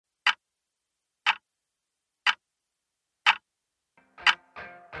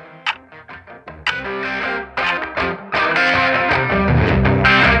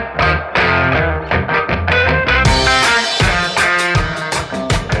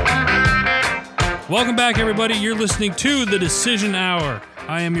Welcome back, everybody. You're listening to The Decision Hour.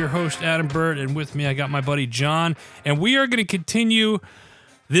 I am your host, Adam Bird, and with me I got my buddy John, and we are going to continue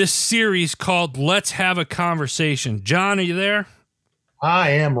this series called Let's Have a Conversation. John, are you there? I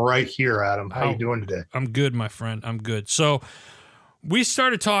am right here, Adam. How are you doing today? I'm good, my friend. I'm good. So we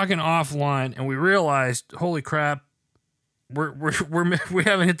started talking offline, and we realized, holy crap, we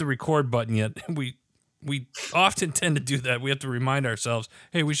haven't hit the record button yet. We often tend to do that. We have to remind ourselves,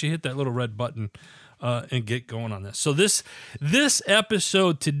 hey, we should hit that little red button and get going on this. So this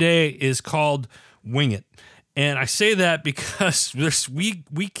episode today is called Wing It. And I say that because we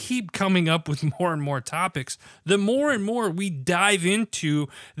keep coming up with more and more topics. The more and more we dive into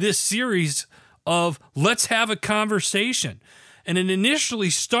this series of Let's Have a Conversation. And it initially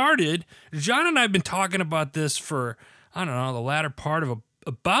started, John and I have been talking about this for, I don't know, the latter part of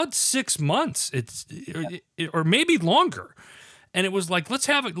about 6 months. Or maybe longer. And it was like,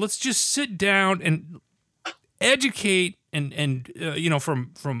 let's just sit down and educate and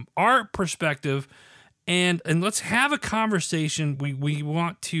from our perspective, and let's have a conversation. We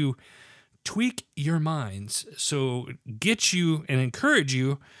want to tweak your minds, so get you and encourage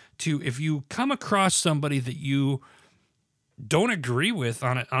you to, if you come across somebody that you don't agree with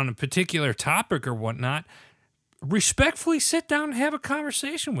on a particular topic or whatnot, respectfully sit down and have a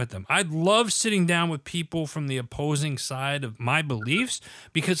conversation with them. I love sitting down with people from the opposing side of my beliefs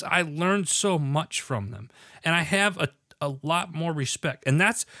because I learned so much from them. And I have a lot more respect. And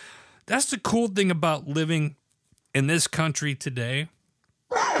that's the cool thing about living in this country today,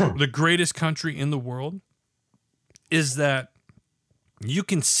 the greatest country in the world, is that you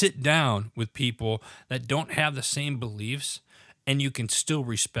can sit down with people that don't have the same beliefs and you can still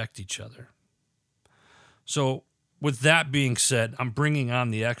respect each other. So, with that being said, I'm bringing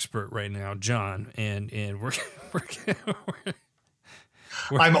on the expert right now, John, and we're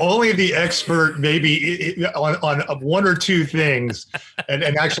I'm only the expert maybe on one or two things, and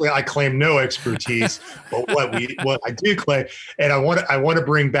actually I claim no expertise. But what I do claim, and I want to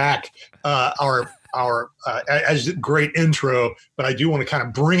bring back our as a great intro, but I do want to kind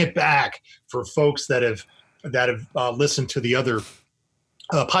of bring it back for folks that have listened to the other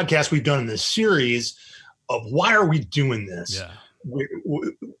podcasts we've done in this series. Of why are we doing this? Yeah.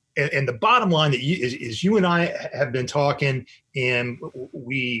 And the bottom line is you and I have been talking, and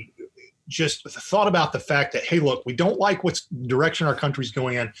we just thought about the fact that, hey, look, we don't like what's direction our country's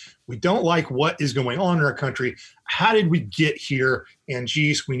going in. We don't like what is going on in our country. How did we get here? And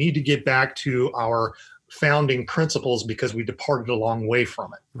geez, we need to get back to our founding principles because we departed a long way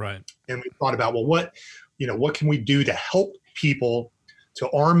from it. Right. And we thought about, well, what can we do to help people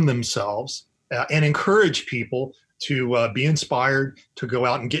to arm themselves and encourage people to be inspired to go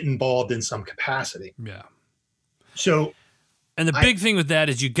out and get involved in some capacity. Yeah. So, and the big thing with that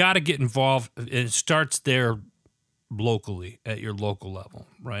is you got to get involved. It starts there locally at your local level,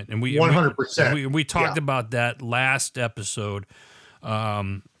 right? And 100%. We talked about that last episode,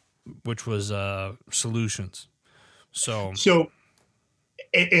 which was solutions. So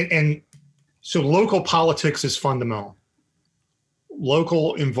local politics is fundamental.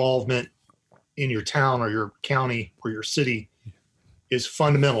 Local involvement in your town or your county or your city is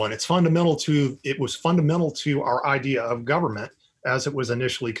fundamental. And it was fundamental to our idea of government as it was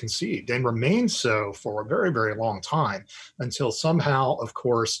initially conceived, and remains so for a very, very long time, until somehow, of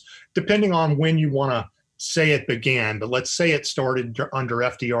course, depending on when you want to say it began, but let's say it started under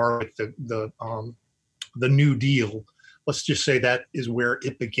FDR with the New Deal. Let's just say that is where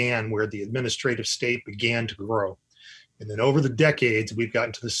it began, where the administrative state began to grow. And then over the decades, we've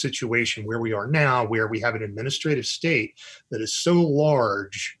gotten to the situation where we are now, where we have an administrative state that is so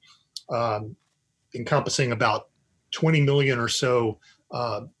large, encompassing about 20 million or so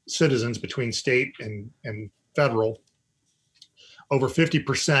citizens between state and federal, over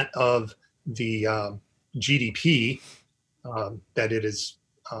 50% of the GDP that it is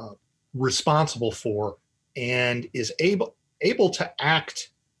responsible for, and is able to act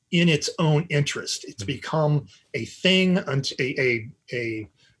in its own interest. It's become a thing, a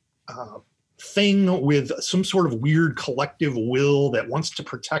thing with some sort of weird collective will that wants to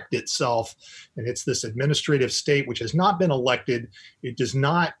protect itself. And it's this administrative state which has not been elected. It does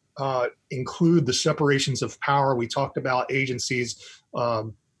not include the separations of power. We talked about agencies,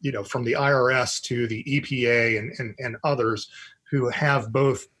 from the IRS to the EPA and others, who have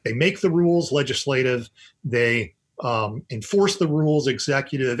both, they make the rules, legislative, they enforce the rules,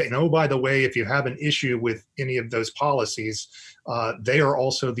 executive, and oh, by the way, if you have an issue with any of those policies, they are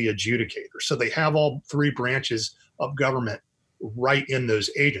also the adjudicator. So they have all three branches of government right in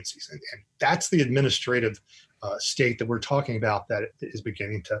those agencies. And that's the administrative state that we're talking about that is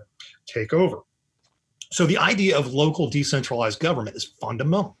beginning to take over. So the idea of local decentralized government is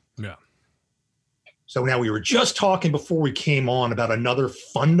fundamental. Yeah. So now we were just talking before we came on about another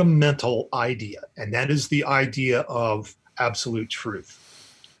fundamental idea, and that is the idea of absolute truth.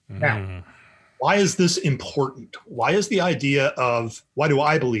 Now, why is this important? Why do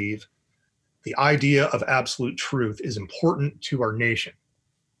I believe the idea of absolute truth is important to our nation?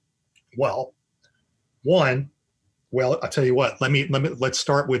 Well, I'll tell you what, let's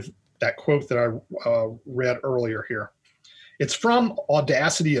start with that quote that I read earlier here. It's from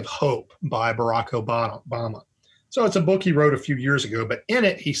Audacity of Hope by Barack Obama. So it's a book he wrote a few years ago, but in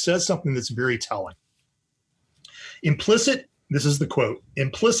it, he says something that's very telling. This is the quote,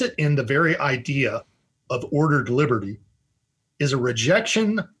 implicit in the very idea of ordered liberty is a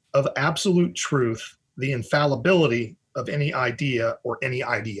rejection of absolute truth, the infallibility of any idea or any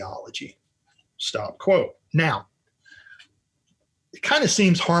ideology. Stop quote. Now, it kind of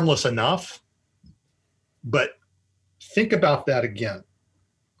seems harmless enough, but think about that again.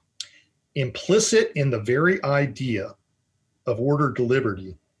 Implicit in the very idea of ordered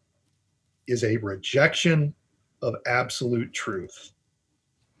liberty is a rejection of absolute truth.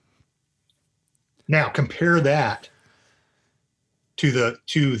 Now compare that to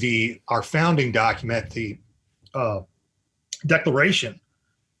our founding document, the Declaration,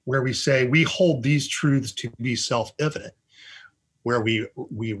 where we say we hold these truths to be self-evident, where we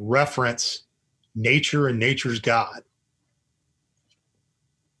reference nature and nature's God.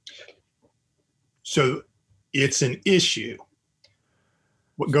 So it's an issue.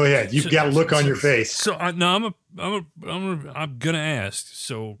 Go ahead. You've got a look on your face. So no, I'm gonna ask.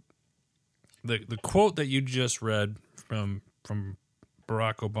 So the quote that you just read from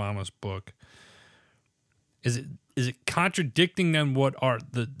Barack Obama's book, is it contradicting then what our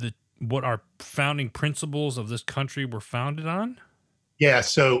founding principles of this country were founded on? Yeah.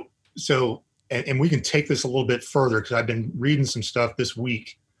 So and we can take this a little bit further, because I've been reading some stuff this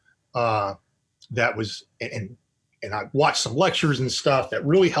week that was and I watched some lectures and stuff that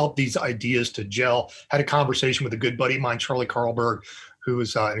really helped these ideas to gel. Had a conversation with a good buddy of mine, Charlie Carlberg, who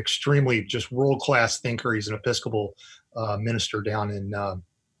is an extremely just world-class thinker. He's an Episcopal minister down in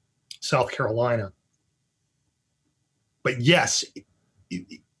South Carolina. But yes,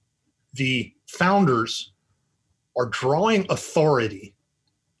 the founders are drawing authority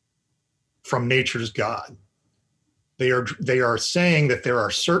from nature's God. They are saying that there are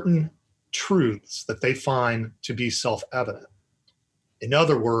certain truths that they find to be self-evident. In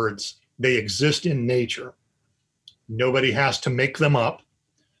other words, they exist in nature. Nobody has to make them up.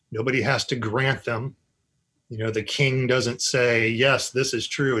 Nobody has to grant them. The king doesn't say, yes, this is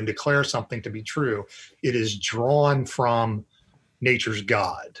true, and declare something to be true. It is drawn from nature's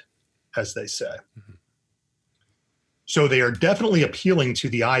God, as they say. Mm-hmm. So they are definitely appealing to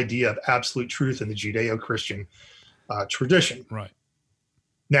the idea of absolute truth in the Judeo-Christian tradition. Right.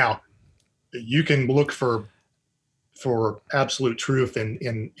 Now, you can look for absolute truth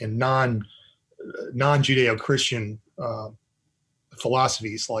in non-Judeo-Christian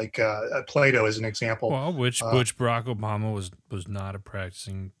philosophies, like Plato as an example. Well, which Barack Obama was not a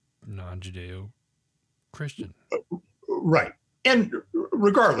practicing non-Judeo-Christian. Right. And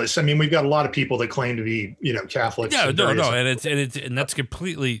regardless, I mean, we've got a lot of people that claim to be, Catholics. Yeah, no, and that's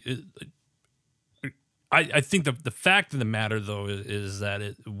completely. I think the fact of the matter, though, is that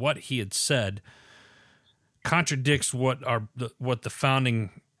what he had said contradicts what the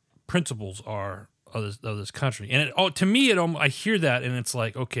founding principles are of this country. And to me, I hear that, and it's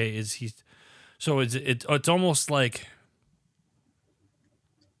like, okay, is he? So it's almost like.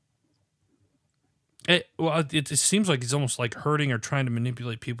 It seems like he's almost like hurting or trying to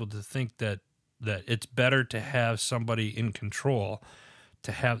manipulate people to think that it's better to have somebody in control,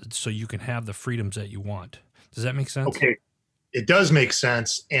 so you can have the freedoms that you want. Does that make sense? Okay, it does make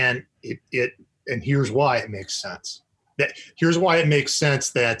sense, and and here's why it makes sense. Here's why it makes sense.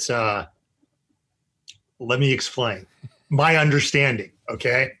 That let me explain my understanding.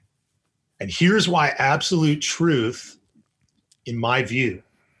 Okay, and here's why absolute truth, in my view,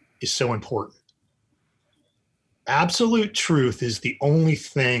 is so important. Absolute truth is the only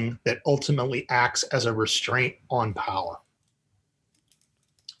thing that ultimately acts as a restraint on power.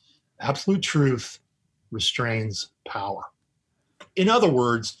 Absolute truth restrains power. In other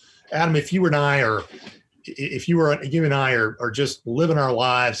words, Adam, if you and I are just living our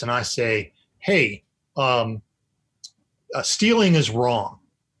lives, and I say, hey, stealing is wrong.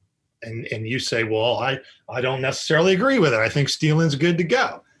 And you say, well, I don't necessarily agree with it. I think stealing's good to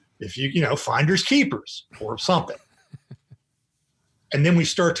go. If finders keepers or something. And then we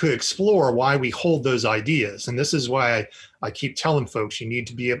start to explore why we hold those ideas. And this is why I keep telling folks you need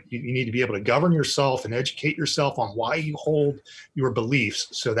to be able to govern yourself and educate yourself on why you hold your beliefs,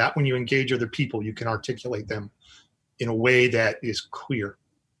 so that when you engage other people, you can articulate them in a way that is clear.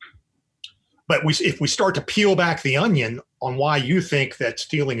 But if we start to peel back the onion on why you think that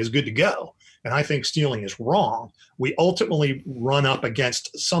stealing is good to go, and I think stealing is wrong, we ultimately run up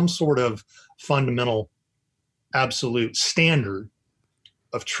against some sort of fundamental, absolute standard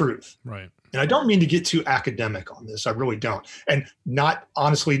of truth. Right. And I don't mean to get too academic on this. I really don't. And not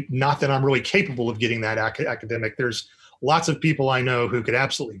that I'm really capable of getting that academic. There's lots of people I know who could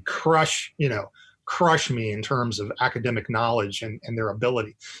absolutely crush me in terms of academic knowledge and their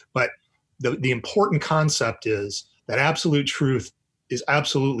ability. But the important concept is that absolute truth is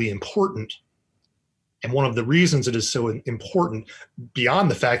absolutely important. And one of the reasons it is so important, beyond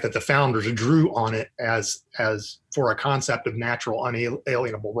the fact that the founders drew on it as for a concept of natural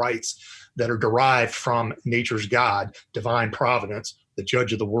unalienable rights that are derived from nature's God, divine providence, the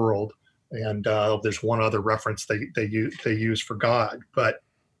judge of the world, and there's one other reference they use for God. But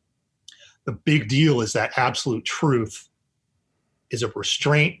the big deal is that absolute truth is a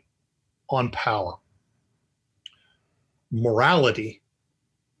restraint on power. Morality,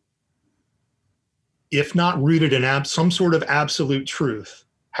 if not rooted in some sort of absolute truth,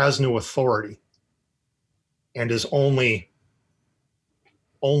 has no authority and is only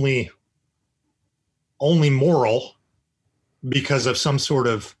moral because of some sort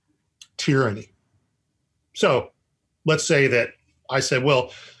of tyranny. So let's say that I said,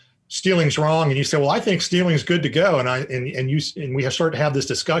 well, stealing's wrong, and you say, well, I think stealing is good to go, and we have started to have this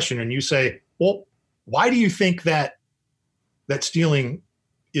discussion, and you say, well, why do you think that stealing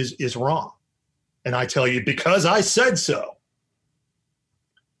is wrong? And I tell you, because I said so.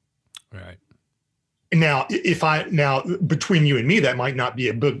 Right. Now, between you and me, that might not be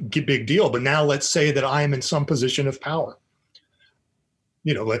a big deal, but now let's say that I am in some position of power.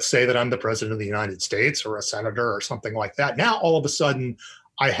 Let's say that I'm the president of the United States or a senator or something like that. Now, all of a sudden,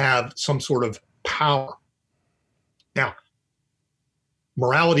 I have some sort of power. Now,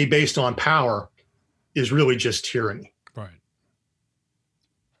 morality based on power is really just tyranny. Right.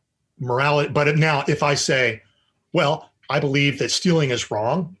 Morality, but now if I say, well, I believe that stealing is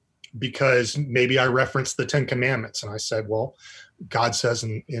wrong because maybe I referenced the 10 Commandments, and I said, well, God says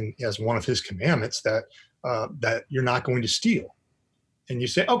in as one of his commandments that you're not going to steal. And you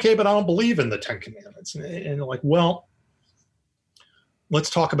say, okay, but I don't believe in the 10 Commandments. And like, well, let's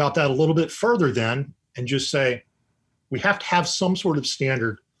talk about that a little bit further then, and just say we have to have some sort of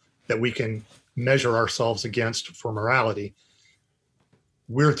standard that we can measure ourselves against for morality.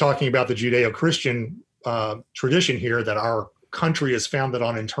 We're talking about the Judeo-Christian tradition here that our country is founded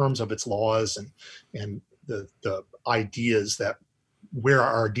on in terms of its laws and the ideas that where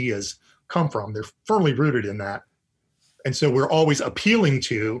our ideas come from. They're firmly rooted in that. And so we're always appealing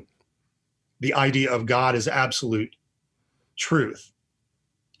to the idea of God as absolute truth.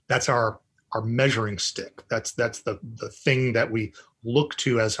 That's our measuring stick. That's the thing that we look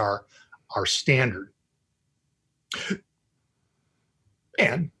to as our standard.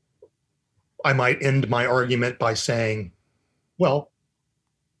 And I might end my argument by saying, well,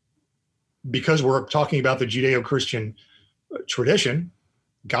 because we're talking about the Judeo-Christian tradition,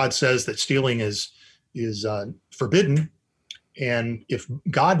 God says that stealing is forbidden. And if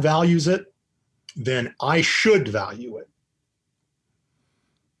God values it, then I should value it.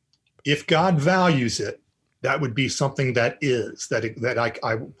 If God values it, that would be something that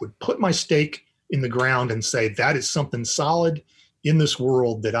I would put my stake in the ground and say, that is something solid in this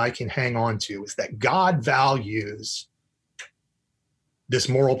world that I can hang on to, is that God values this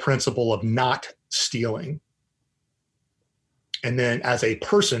moral principle of not stealing. And then as a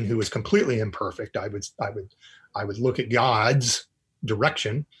person who is completely imperfect, I would look at God's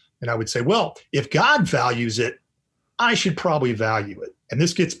direction and I would say, well, if God values it, I should probably value it. And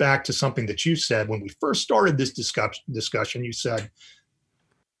this gets back to something that you said when we first started this discussion. You said,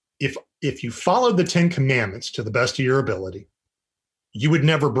 if you followed the 10 Commandments to the best of your ability, you would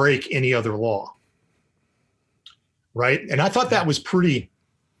never break any other law. Right? And I thought that was pretty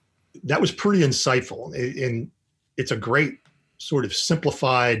insightful. And it's a great sort of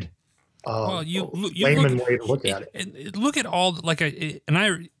simplified layman way to look at it. Look at all,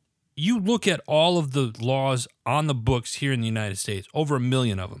 you look at all of the laws on the books here in the United States, over 1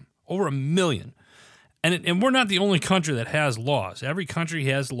 million of them, over 1 million. And we're not the only country that has laws. Every country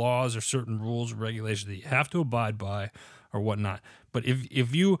has laws or certain rules or regulations that you have to abide by or whatnot. But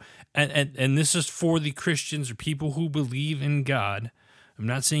if you, and this is for the Christians or people who believe in God, I'm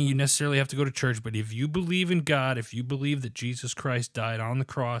not saying you necessarily have to go to church, but if you believe in God, if you believe that Jesus Christ died on the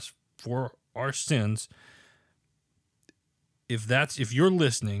cross for our sins, if you're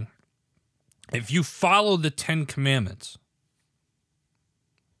listening, if you follow the 10 Commandments,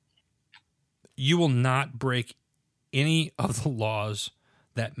 you will not break any of the laws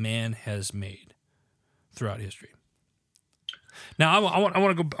that man has made throughout history. Now, I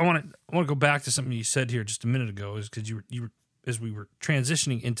want to go back to something you said here just a minute ago, is because you were as we were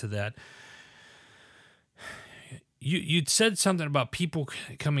transitioning into that. You'd said something about people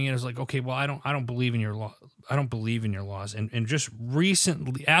coming in as like, okay, well, I don't believe in your law. I don't believe in your laws. And just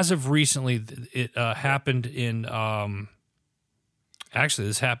recently, as of recently, it happened in. Actually,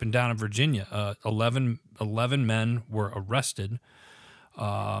 this happened down in Virginia. 11 men were arrested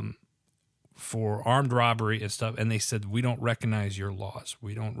for armed robbery and stuff, and they said, we don't recognize your laws.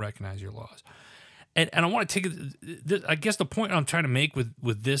 We don't recognize your laws. And I want to take it. I guess the point I'm trying to make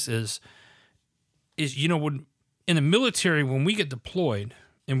with this is when in the military, when we get deployed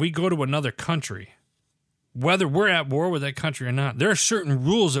and we go to another country, whether we're at war with that country or not, there are certain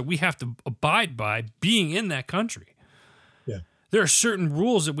rules that we have to abide by being in that country. Yeah. There are certain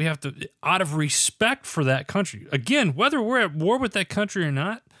rules that we have to, out of respect for that country. Again, whether we're at war with that country or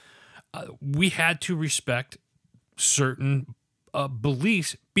not, we had to respect certain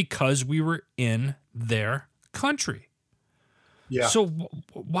beliefs because we were in their country. Yeah. So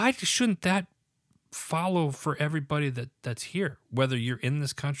why shouldn't that follow for everybody that's here, whether you're in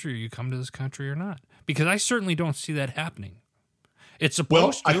this country or you come to this country or not? Because I certainly don't see that happening. It's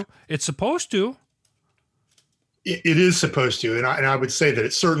supposed to. It's supposed to. It is supposed to, and I would say that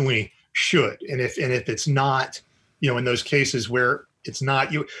it certainly should. And if it's not, in those cases where it's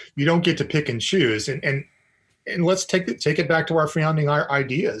not, you don't get to pick and choose. And let's take it back to our founding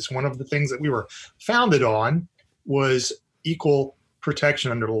ideas. One of the things that we were founded on was equal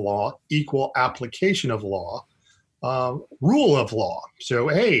protection under the law, equal application of law, rule of law. So,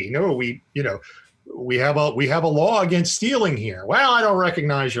 hey, no, we have a law against stealing here. Well, I don't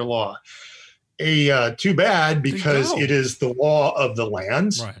recognize your law. Too bad, because it is the law of the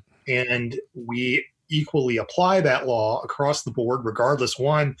lands, right. And we equally apply that law across the board, regardless,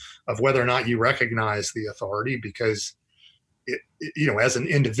 one, of whether or not you recognize the authority, because as an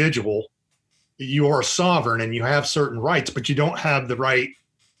individual, you are sovereign and you have certain rights, but you don't have the right,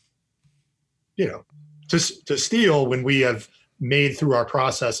 to steal when we have made through our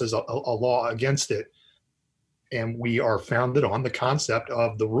processes a law against it. And we are founded on the concept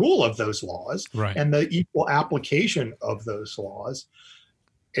of the rule of those laws, right, and the equal application of those laws.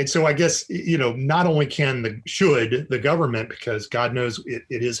 And so I guess, not only should the government, because God knows it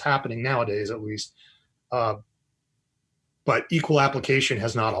is happening nowadays, at least, but equal application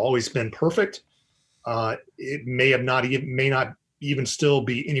has not always been perfect. It may not even still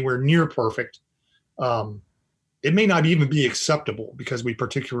be anywhere near perfect. It may not even be acceptable, because we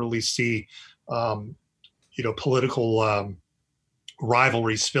particularly see, political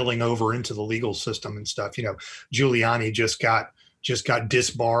rivalries spilling over into the legal system and stuff. Giuliani just got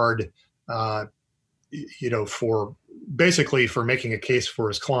disbarred, for making a case for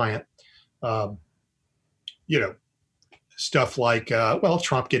his client. Stuff like,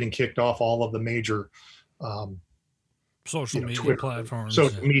 Trump getting kicked off all of the major social media Twitter, platforms,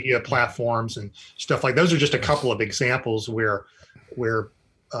 social media platforms, and stuff like those are just a couple of examples where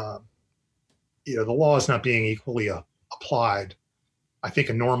the law is not being equally applied. I think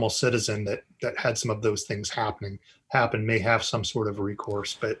a normal citizen that had some of those things happen may have some sort of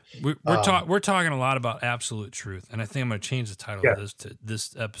recourse. But we're talking a lot about absolute truth, and I think I'm going to change the title of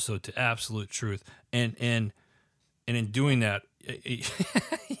this episode to Absolute Truth. And in doing that,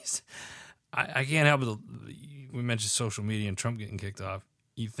 I can't help it. We mentioned social media and Trump getting kicked off.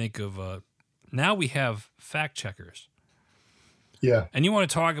 You think of now we have fact checkers. Yeah, and you want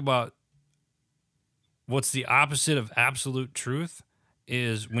to talk about what's the opposite of absolute truth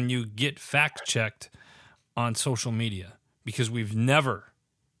is when you get fact checked on social media, because we've never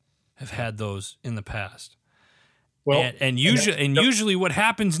have had those in the past. Well, and usually what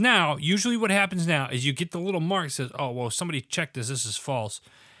happens now is you get the little mark that says, "Oh, well, somebody checked this is false."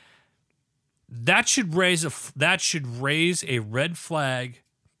 That should raise a red flag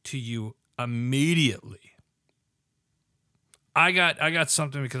to you immediately. I got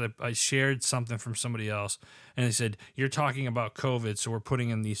something because I shared something from somebody else, and they said, "You're talking about COVID, so we're putting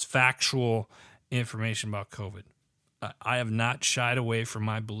in these factual information about COVID." I have not shied away from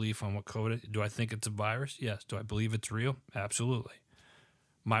my belief on what COVID is. Do I think it's a virus? Yes. Do I believe it's real? Absolutely.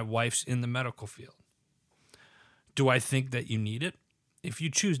 My wife's in the medical field. Do I think that you need it? If you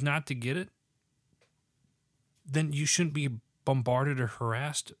choose not to get it, then you shouldn't be bombarded or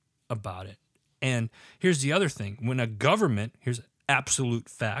harassed about it. And here's the other thing. When a government, here's absolute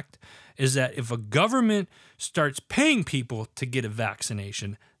fact, is that if a government starts paying people to get a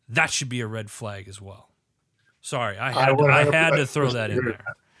vaccination, that should be a red flag as well. Sorry, I had to throw that in there.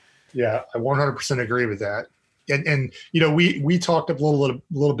 Yeah, I 100% agree with that. And we talked a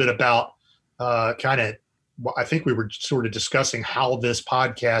little bit about I think we were sort of discussing how this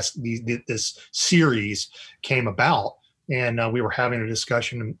podcast, this series came about. And we were having a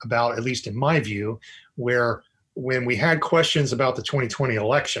discussion about, at least in my view, where when we had questions about the 2020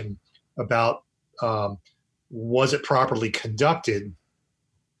 election, about was it properly conducted,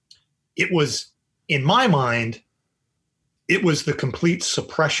 it was, in my mind, it was the complete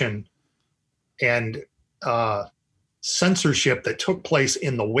suppression and censorship that took place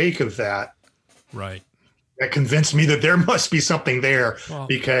in the wake of that. Right. That convinced me that there must be something there,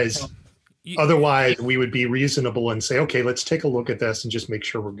 because otherwise we would be reasonable and say, okay, let's take a look at this and just make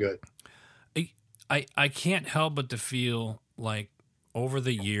sure we're good. I can't help but to feel like over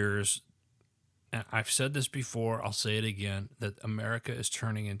the years, and I've said this before, I'll say it again, that America is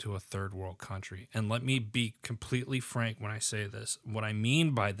turning into a third world country. And let me be completely frank when I say this. What I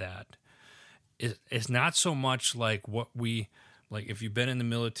mean by that is not so much like like if you've been in the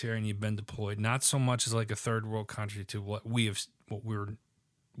military and you've been deployed, not so much as like a third world country to what we've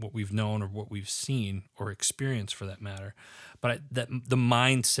known or what we've seen or experienced for that matter, but that the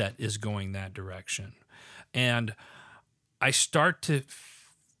mindset is going that direction. And I start to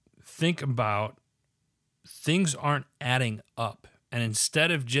think about things aren't adding up. And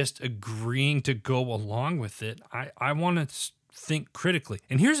instead of just agreeing to go along with it, I want to think critically.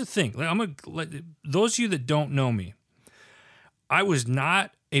 And here's the thing. Those of you that don't know me, I was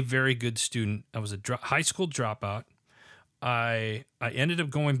not a very good student. I was a high school dropout. I ended up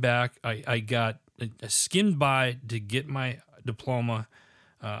going back. I got I skimmed by to get my diploma.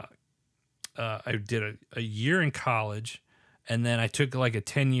 I did a year in college, and then I took like a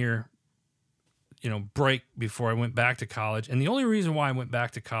 10-year break before I went back to college. And the only reason why I went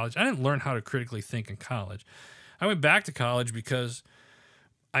back to college, I didn't learn how to critically think in college. I went back to college because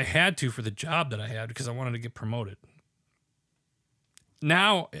I had to for the job that I had, because I wanted to get promoted.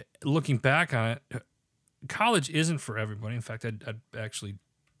 Now, looking back on it, college isn't for everybody. In fact, I'd actually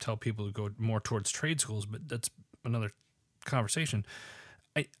tell people to go more towards trade schools, but that's another conversation.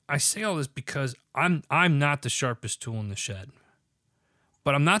 I say all this because I'm not the sharpest tool in the shed,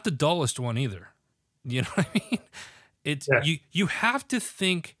 but I'm not the dullest one either. You know what I mean? You have to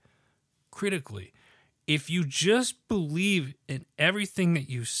think critically. If you just believe in everything that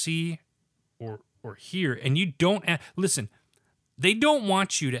you see or hear, and you don't listen, they don't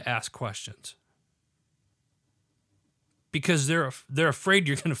want you to ask questions because they're afraid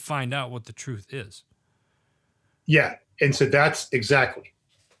you're going to find out what the truth is. Yeah, and so that's exactly,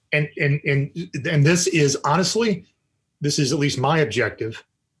 and this is honestly, this is at least my objective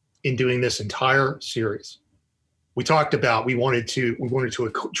in doing this entire series. We talked about we wanted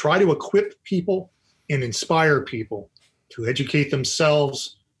to try to equip people and inspire people to educate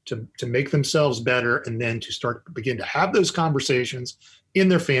themselves, to make themselves better, and then to begin to have those conversations in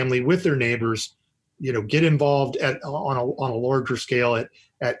their family, with their neighbors, get involved on a larger scale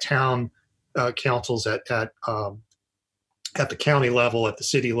at town councils, at the county level, at the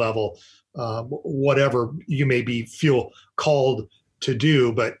city level, whatever you may feel called to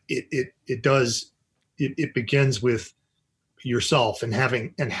do. But it begins with yourself and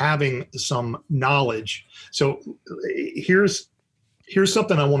having some knowledge. So here's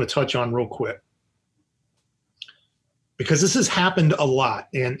something I want to touch on real quick, because this has happened a lot.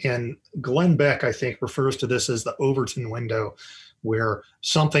 And Glenn Beck, I think, refers to this as the Overton window, where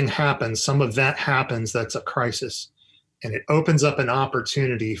something happens, some event happens that's a crisis, and it opens up an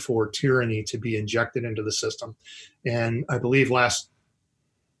opportunity for tyranny to be injected into the system. And I believe one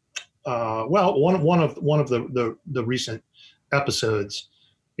of the recent episodes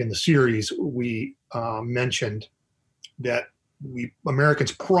in the series, we mentioned that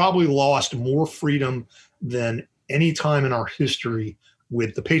Americans probably lost more freedom than any time in our history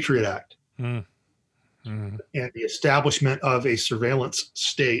with the Patriot Act and the establishment of a surveillance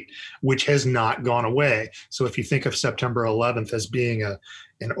state, which has not gone away. So if you think of September 11th as being an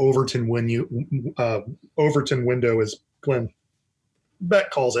Overton window, as Glenn Beck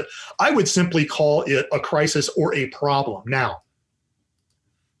calls it, I would simply call it a crisis or a problem. Now,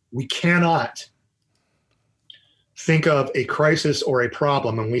 we cannot think of a crisis or a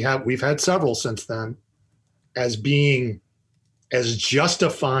problem, and we've had several since then, as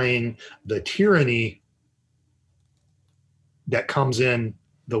justifying the tyranny that comes in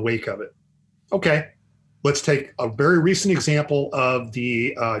the wake of it. Okay, let's take a very recent example of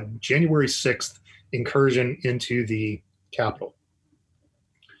the January 6th incursion into the Capitol.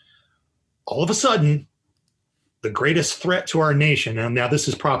 All of a sudden, the greatest threat to our nation, and now this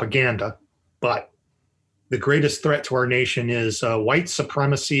is propaganda, but the greatest threat to our nation is white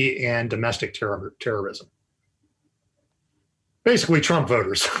supremacy and domestic terrorism. Basically, Trump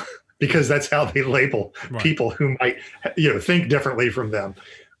voters, because that's how they label people who might, think differently from them.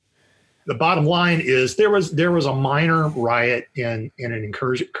 The bottom line is there was a minor riot in an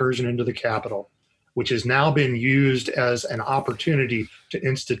incursion into the Capitol, which has now been used as an opportunity to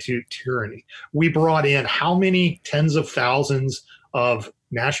institute tyranny. We brought in how many tens of thousands of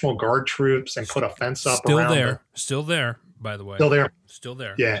National Guard troops and put a fence up around them. Still there, by the way. Still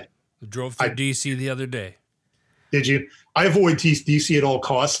there. Yeah. I drove through D.C. the other day. Did you? I avoid D.C. at all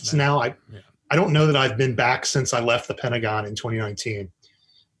costs now. I don't know that I've been back since I left the Pentagon in 2019.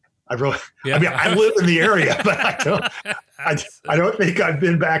 I live in the area, but I don't think I've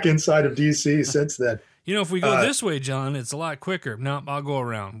been back inside of D.C. since then. If we go this way, John, it's a lot quicker. No, I'll go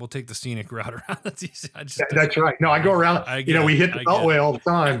around. We'll take the scenic route around. That's right. No, I go around. We hit the Beltway all the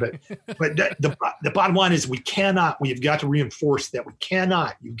time, but the bottom line is we've got to reinforce that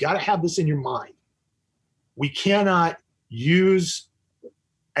you've got to have this in your mind. We cannot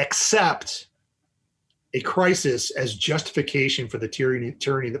accept a crisis as justification for the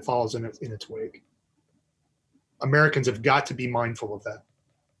tyranny that follows in its wake. Americans have got to be mindful of that.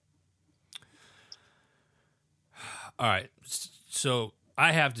 All right. So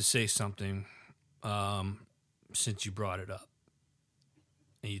I have to say something since you brought it up.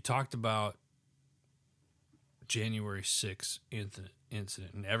 And you talked about January 6th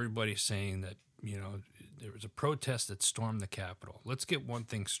incident, and everybody's saying that, there was a protest that stormed the Capitol. Let's get one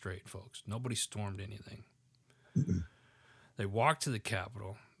thing straight, folks. Nobody stormed anything. Mm-hmm. They walked to the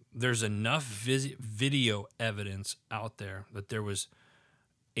Capitol. There's enough video evidence out there that there was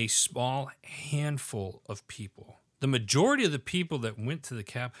a small handful of people. The majority of the people that went to the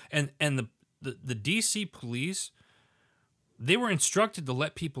Capitol, and the D.C. police, they were instructed to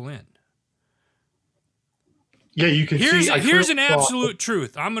let people in. Yeah, you can see. Here's an absolute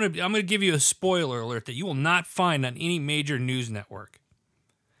truth. I'm gonna give you a spoiler alert that you will not find on any major news network.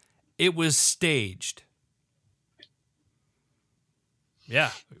 It was staged.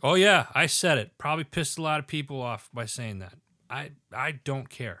 Yeah. Oh yeah, I said it. Probably pissed a lot of people off by saying that. I don't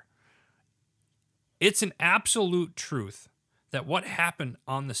care. It's an absolute truth that what happened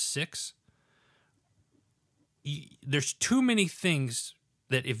on the 6th, there's too many things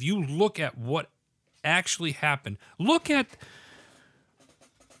that if you look at what actually happened, look at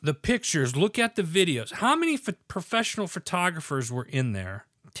the pictures, look at the videos. How many professional photographers were in there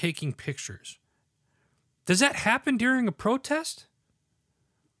taking pictures? Does that happen during a protest?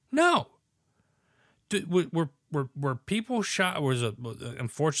 No. Were people shot?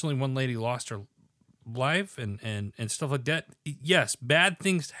 Unfortunately, one lady lost her life and stuff like that. Yes, bad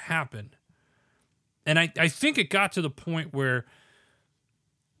things happen. And I think it got to the point where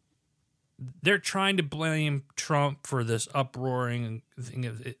they're trying to blame Trump for this uproaring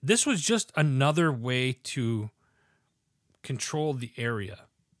thing. This was just another way to control the area,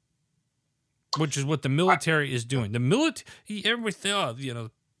 which is what the military is doing. The military,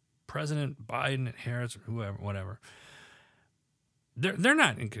 everything, President Biden and Harris or whoever, whatever. They're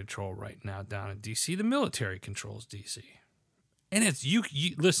not in control right now down in D.C. The military controls D.C. And it's you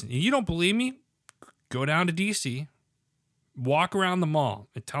listen, you don't believe me? Go down to D.C., walk around the mall,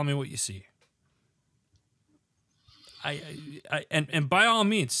 and tell me what you see. And by all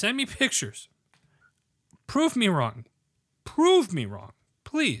means, send me pictures. Prove me wrong.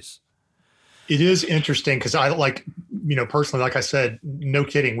 Please. It is interesting because I personally, like I said, no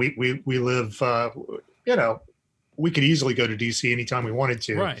kidding. We live, we could easily go to DC anytime we wanted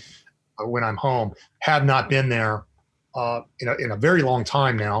to. Right. When I'm home, have not been there in a very long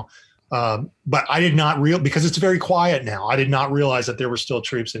time now. But I did not because it's very quiet now. I did not realize that there were still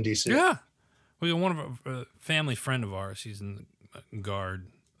troops in DC. Yeah. Well, one of a family friend of ours, he's in the Guard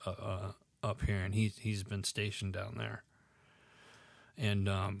up here, and he's been stationed down there. And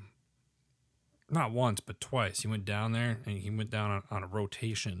not once, but twice. He went down there, and he went down on a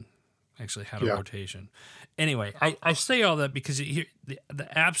rotation. Actually had a rotation. Anyway, I say all that because the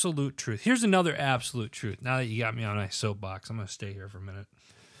absolute truth. Here's another absolute truth. Now that you got me on my soapbox, I'm going to stay here for a minute.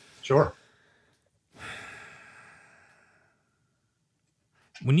 Sure.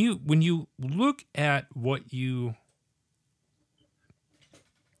 When you look at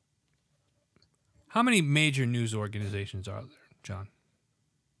how many major news organizations are there, John?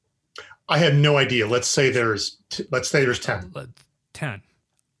 I have no idea. Let's say there's 10. 10.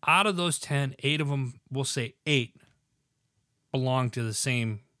 out of those 10, 8 of them, we'll say 8 belong to the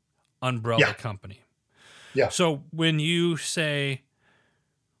same umbrella company. Yeah. So when you say,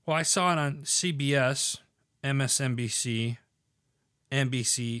 well, I saw it on CBS, MSNBC,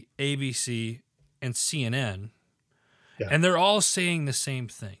 NBC, ABC, and CNN, and they're all saying the same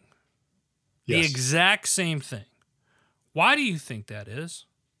thing. The exact same thing. Why do you think that is?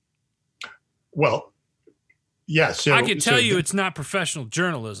 Well, yeah. So I can tell you it's not professional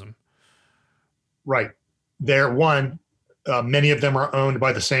journalism. Right. Many of them are owned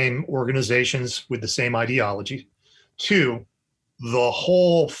by the same organizations with the same ideology. 2, the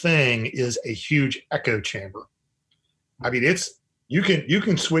whole thing is a huge echo chamber. I mean, you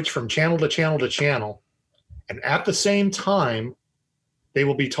can switch from channel to channel to channel, and at the same time, they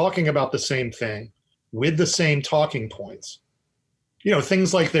will be talking about the same thing with the same talking points.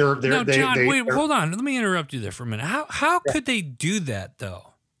 Things like John, wait, hold on. Let me interrupt you there for a minute. How could they do that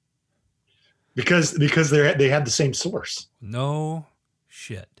though? Because they had the same source. No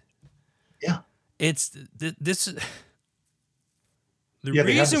shit. Yeah. It's this. The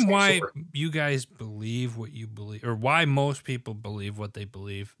reason why you guys believe what you believe, or why most people believe what they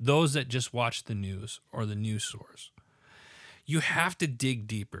believe, those that just watch the news or the news source, you have to dig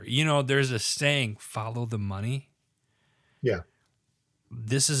deeper. There's a saying, follow the money. Yeah.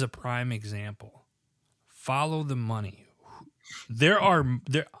 This is a prime example. Follow the money. There are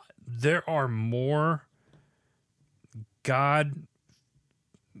more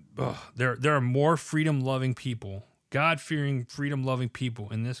there are more freedom-loving people, God-fearing, freedom-loving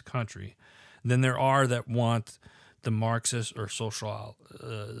people in this country than there are that want the Marxist or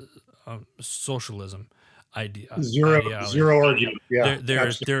socialism idea. Zero argument. Yeah,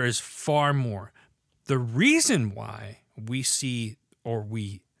 there is far more. The reason why we see, or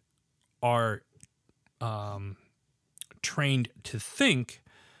we are trained to think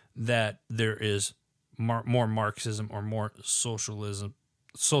that there is more Marxism or more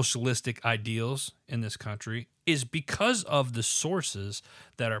socialistic ideals in this country is because of the sources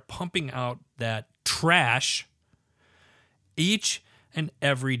that are pumping out that trash each and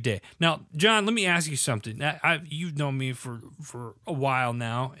every day. Now, John, let me ask you something. You've known me for a while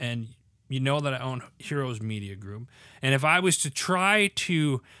now, and you know that I own Heroes Media Group. And if I was to try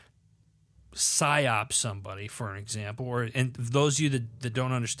to psyop somebody, for an example, and those of you that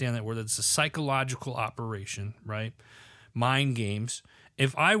don't understand that word, it's a psychological operation, right? Mind games.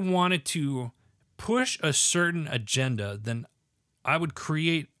 If I wanted to push a certain agenda, then I would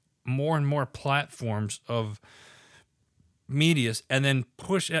create more and more platforms of medias, and then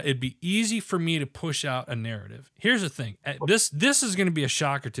it'd be easy for me to push out a narrative. Here's the thing. This is going to be a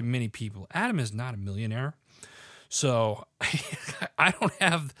shocker to many people. Adam is not a millionaire. So I don't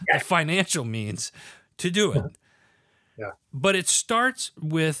have the financial means to do it. Yeah. But it starts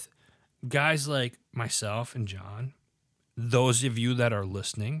with guys like myself and John, those of you that are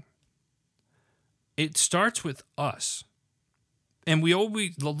listening. It starts with us. And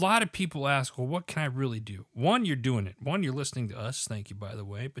a lot of people ask, well, what can I really do? 1, you're doing it. 1, you're listening to us. Thank you, by the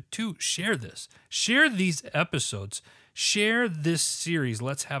way. But 2, share this. Share these episodes. Share this series.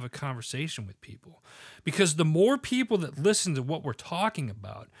 Let's have a conversation with people. Because the more people that listen to what we're talking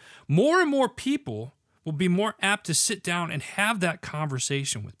about, more and more people will be more apt to sit down and have that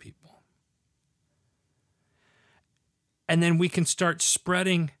conversation with people. And then we can start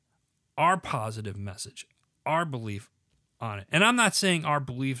spreading our positive message, our belief on it. And I'm not saying our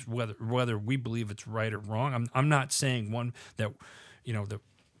beliefs, whether we believe it's right or wrong. I'm not saying one that, that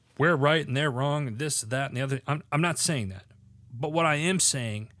we're right and they're wrong and this, that, and the other. I'm not saying that. But what I am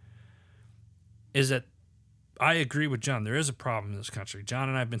saying is that I agree with John. There is a problem in this country. John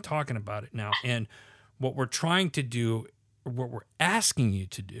and I have been talking about it now. And what we're trying to do, or what we're asking you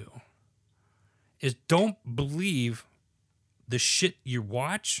to do, is don't believe the shit you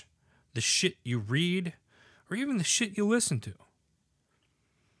watch, the shit you read, or even the shit you listen to.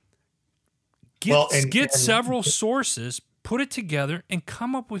 Get several sources, put it together, and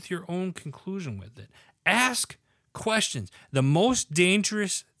come up with your own conclusion with it. Ask questions. The most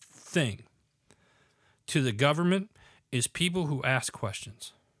dangerous thing to the government is people who ask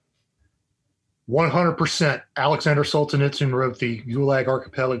questions. 100%. Alexander Solzhenitsyn wrote the Gulag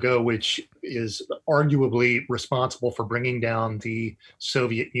Archipelago, which is arguably responsible for bringing down the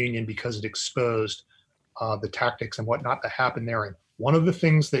Soviet Union because it exposed the tactics and whatnot that happened there. And one of the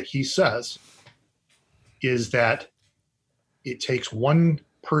things that he says is that it takes one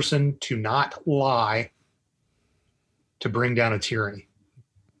person to not lie to bring down a tyranny.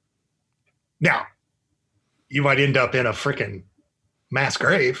 Now, you might end up in a freaking mass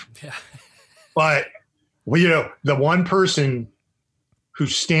grave. Yeah. But, the one person who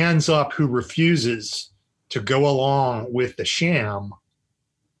stands up, who refuses to go along with the sham,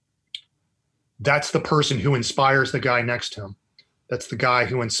 that's the person who inspires the guy next to him. That's the guy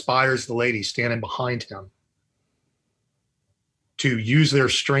who inspires the lady standing behind him to use their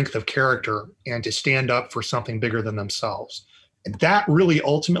strength of character and to stand up for something bigger than themselves. And that really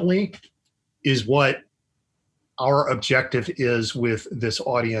ultimately is what our objective is with this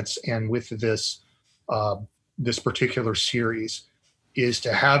audience and with this this particular series, is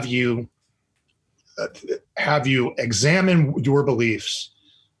to have you examine your beliefs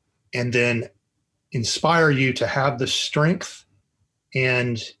and then inspire you to have the strength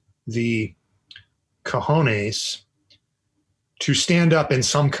and the cojones to stand up in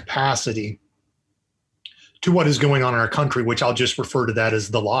some capacity to what is going on in our country, which I'll just refer to that as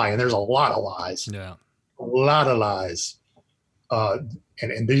the lie. And there's a lot of lies. Yeah. A lot of lies.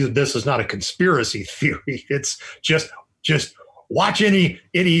 And this is not a conspiracy theory. It's just watch any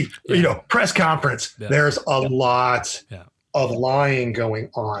press conference. Yeah. There's a lot of lying going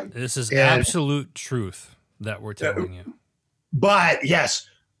on. This is absolute truth that we're telling you. But yes,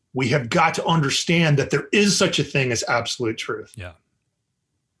 we have got to understand that there is such a thing as absolute truth. Yeah.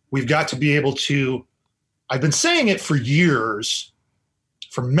 We've got to be able to, I've been saying it for years,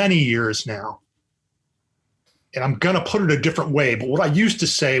 for many years now, and I'm going to put it a different way. But what I used to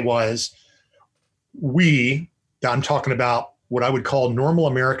say was I'm talking about what I would call normal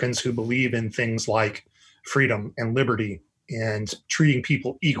Americans who believe in things like freedom and liberty and treating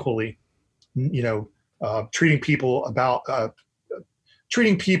people equally, treating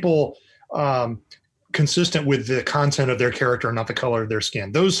people consistent with the content of their character and not the color of their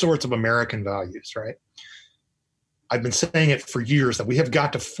skin. Those sorts of American values, right? I've been saying it for years that we have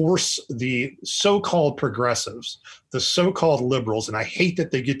got to force the so-called progressives, the so-called liberals, and I hate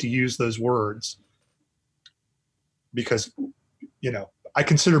that they get to use those words because, I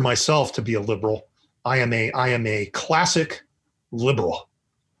consider myself to be a liberal. I am a classic liberal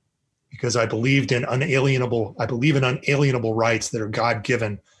because I believe in unalienable rights that are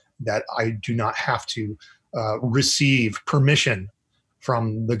God-given, that I do not have to receive permission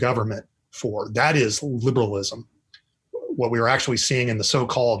from the government for. That is liberalism. What we are actually seeing in the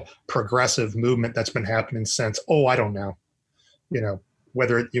so-called progressive movement that's been happening since, I don't know,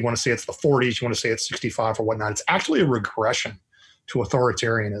 whether you want to say it's the 40s, you want to say it's 65 or whatnot, it's actually a regression to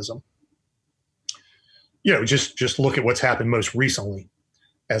authoritarianism. Just look at what's happened most recently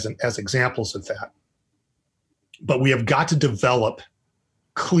as examples of that. But we have got to develop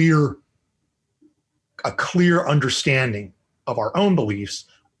a clear understanding of our own beliefs,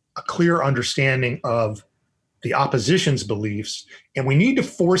 a clear understanding of the opposition's beliefs, and we need to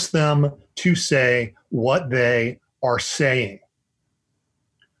force them to say what they are saying.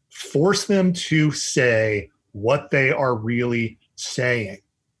 Force them to say what they are really saying.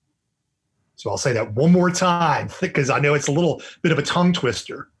 So I'll say that one more time because I know it's a little bit of a tongue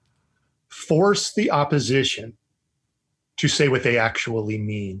twister. Force the opposition to say what they actually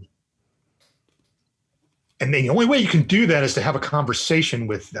mean. And then the only way you can do that is to have a conversation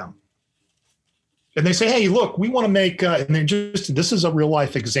with them. And they say, hey, look, we want to make, and then this is a real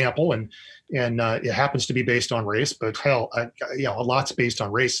life example, and it happens to be based on race, but hell, a lot's based on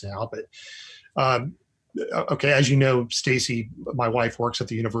race now. But okay, as you know, Stacy, my wife, works at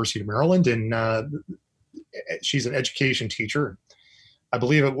the University of Maryland, and she's an education teacher. I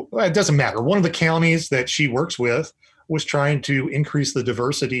believe it doesn't matter. One of the counties that she works with was trying to increase the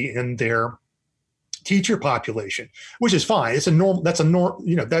diversity in their teacher population, which is fine. It's that's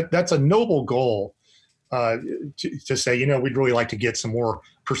a noble goal. To say, we'd really like to get some more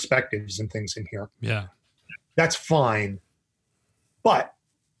perspectives and things in here. Yeah. That's fine. But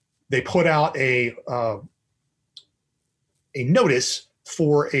they put out a notice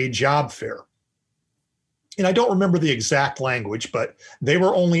for a job fair. And I don't remember the exact language, but they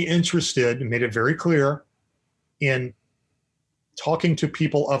were only interested, and made it very clear, in talking to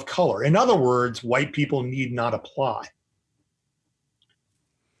people of color. In other words, white people need not apply.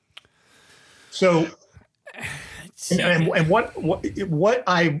 So, and what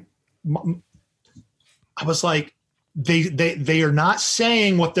I was like, they are not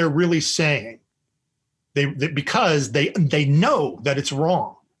saying what they're really saying. Because they know that it's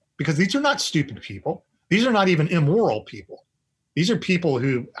wrong, because these are not stupid people. These are not even immoral people. These are people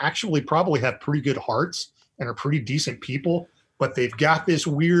who actually probably have pretty good hearts and are pretty decent people, but they've got this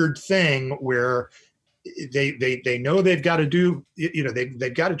weird thing where they know they've got to do,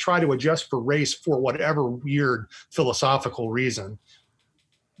 they've got to try to adjust for race for whatever weird philosophical reason.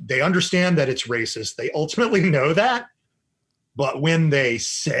 They understand that it's racist. They ultimately know that. But when they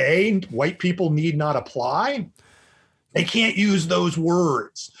say white people need not apply, They can't use those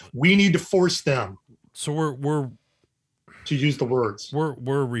words. We need to force them So we're to use the words.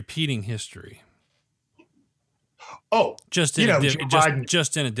 we're repeating history. Oh, Just in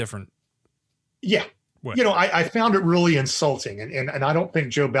just in a different yeah. way. I found it really insulting, and I don't think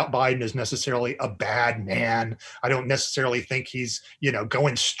Joe Biden is necessarily a bad man. I don't necessarily think he's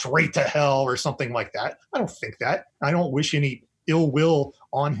going straight to hell or something like that. I don't think that. I don't wish any ill will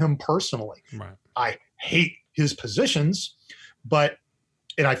on him personally. Right. I hate his positions,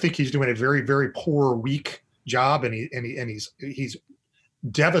 and I think he's doing a very, very poor, weak job, and he's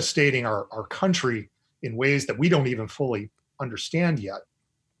devastating our country in ways that we don't even fully understand yet.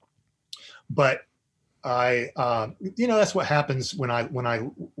 But that's what happens when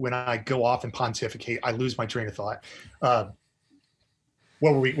I go off and pontificate. I lose my train of thought.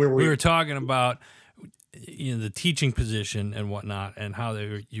 Where were we? We were talking about the teaching position and whatnot, and how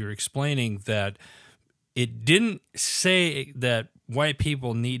you're explaining that it didn't say that white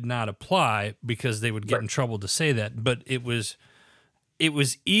people need not apply because they would get in trouble to say that, but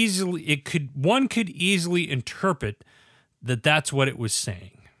one could easily interpret that that's what it was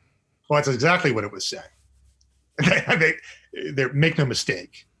saying. Well, that's exactly what it was saying. Make no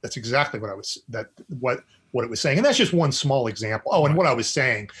mistake. That's exactly what it was saying. And that's just one small example. Oh, and what I was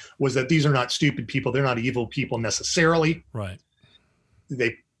saying was that these are not stupid people. They're not evil people necessarily. Right.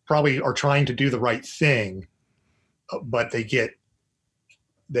 They probably are trying to do the right thing, but they get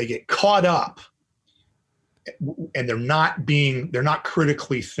caught up, and they're not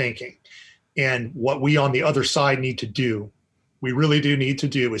critically thinking. And what we on the other side we really do need to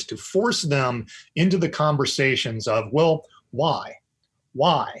do is to force them into the conversations of, well, why?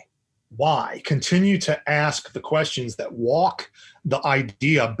 Continue to ask the questions that walk the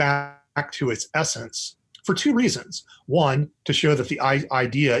idea back to its essence for two reasons. One, to show that the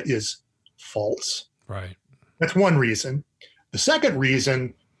idea is false. Right. That's one reason. The second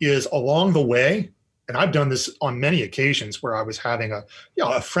reason is along the way, and I've done this on many occasions where I was having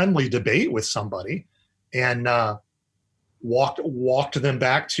a friendly debate with somebody, and walked them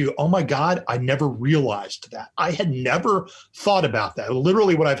back to, oh my God, I never realized that. I had never thought about that.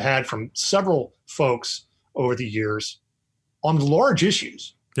 Literally what I've had from several folks over the years on large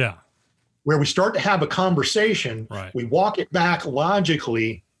issues. Yeah. Where we start to have a conversation, right. We walk it back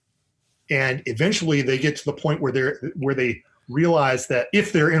logically, and eventually they get to the point where they realize that,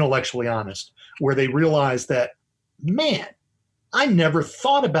 if they're intellectually honest, where they realize that, man, I never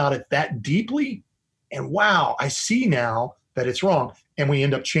thought about it that deeply. And wow, I see now that it's wrong. And we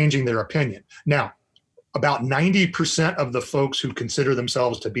end up changing their opinion. Now, about 90% of the folks who consider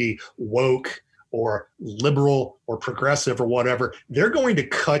themselves to be woke or liberal or progressive or whatever, they're going to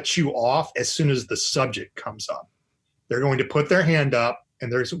cut you off as soon as the subject comes up. They're going to put their hand up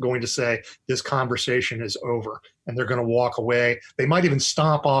and they're going to say, this conversation is over. And they're going to walk away. They might even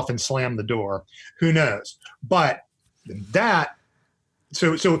stomp off and slam the door. Who knows? But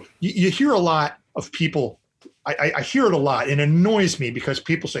so you hear a lot of people, I hear it a lot, and it annoys me because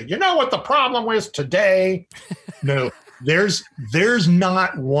people say, you know what the problem is today? No, there's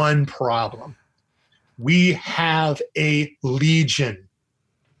not one problem. We have a legion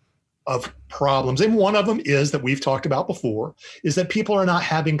of problems. And one of them is that we've talked about before, is that people are not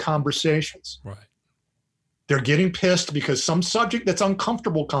having conversations. Right. They're getting pissed because some subject that's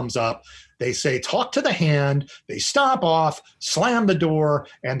uncomfortable comes up. They say, talk to the hand. They stomp off, slam the door,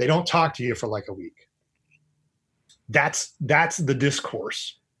 and they don't talk to you for like a week. That's the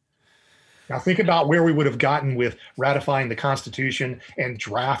discourse. Now think about where we would have gotten with ratifying the Constitution and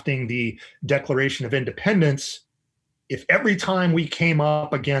drafting the Declaration of Independence if every time we came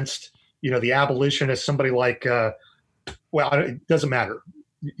up against, the abolitionists, somebody like, it doesn't matter,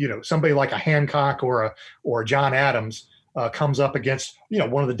 somebody like a Hancock or a John Adams comes up against,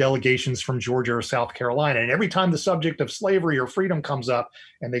 one of the delegations from Georgia or South Carolina. And every time the subject of slavery or freedom comes up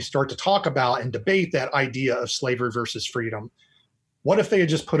and they start to talk about and debate that idea of slavery versus freedom, what if they had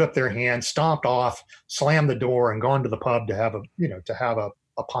just put up their hand, stomped off, slammed the door, and gone to the pub to have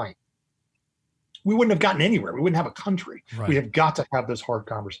a pint? We wouldn't have gotten anywhere. We wouldn't have a country. Right. We have got to have those hard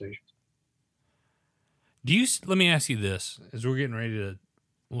conversations. Let me ask you this, as we're getting ready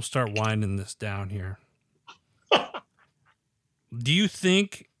we'll start winding this down here. Do you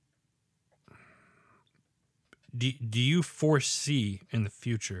think, do you foresee in the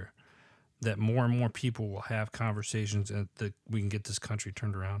future that more and more people will have conversations and that we can get this country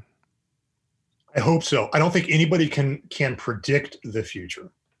turned around? I hope so. I don't think anybody can predict the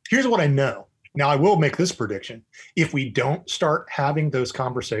future. Here's what I know. Now, I will make this prediction. If we don't start having those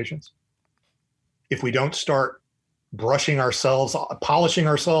conversations, if we don't start polishing ourselves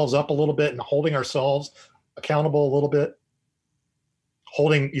up a little bit and holding ourselves accountable a little bit,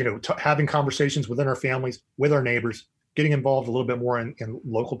 holding, having conversations within our families, with our neighbors, getting involved a little bit more in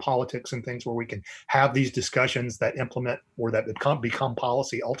local politics and things where we can have these discussions that implement or that become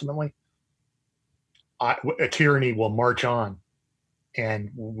policy ultimately, a tyranny will march on,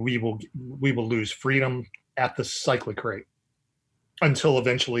 and we will lose freedom at the cyclic rate until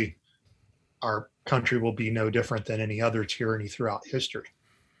eventually our country will be no different than any other tyranny throughout history.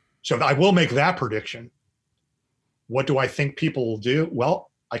 So I will make that prediction. What do I think people will do? Well,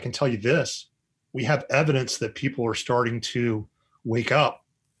 I can tell you this. We have evidence that people are starting to wake up.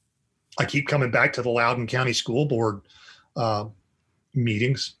 I keep coming back to the Loudoun County School Board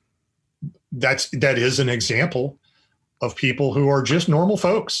meetings. That is an example of people who are just normal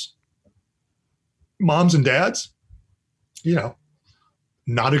folks, moms and dads,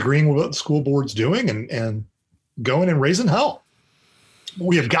 not agreeing with what the school board's doing and going and raising hell.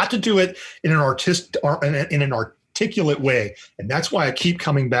 We have got to do it in an articulate way. And that's why I keep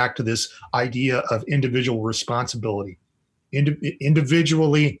coming back to this idea of individual responsibility,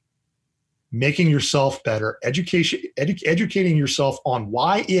 individually making yourself better, educating yourself on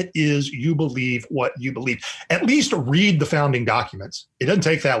why it is you believe what you believe. At least read the founding documents. It doesn't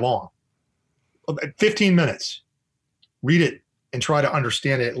take that long. 15 minutes. Read it and try to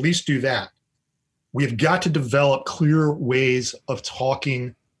understand it. At least do that. We've got to develop clear ways of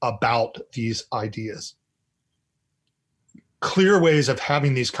talking about these ideas. Clear ways of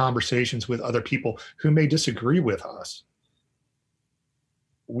having these conversations with other people who may disagree with us.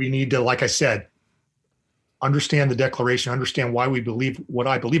 We need to, like I said, understand the Declaration, understand why we believe what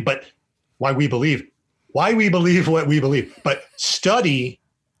I believe, but why we believe what we believe, but study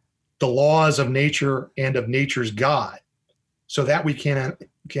the laws of nature and of nature's God so that we can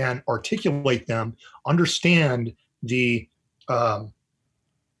articulate them, understand the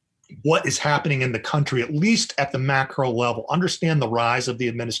what is happening in the country, at least at the macro level, understand the rise of the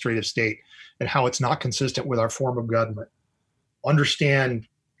administrative state and how it's not consistent with our form of government, understand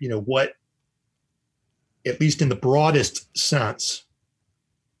what, at least in the broadest sense,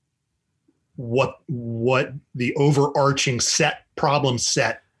 what the overarching problem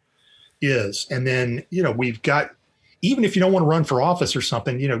set is. And then, we've got, even if you don't want to run for office or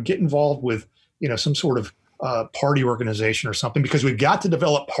something, get involved with, some sort of party organization or something, because we've got to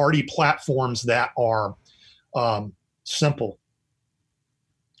develop party platforms that are simple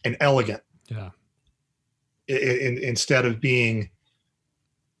and elegant. Yeah. Instead of being,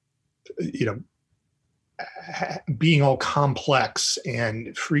 being all complex and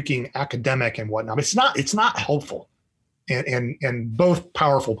freaking academic and whatnot. It's not helpful. And both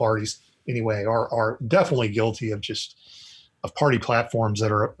powerful parties anyway are definitely guilty of party platforms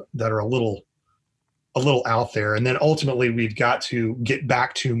that are a little out there. And then ultimately we've got to get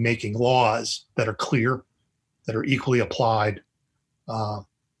back to making laws that are clear, that are equally applied.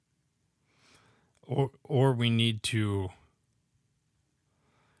 Or we need to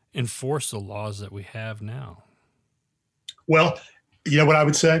enforce the laws that we have now. Well, you know what I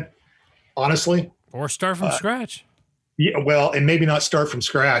would say, honestly? Or start from scratch. Yeah, well, and maybe not start from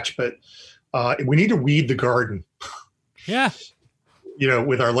scratch, but we need to weed the garden. Yeah.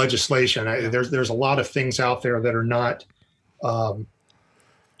 With our legislation, there's a lot of things out there that are not, that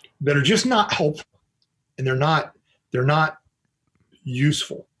are just not helpful, and they're not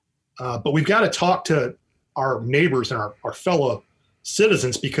useful. But we've got to talk to our neighbors and our fellow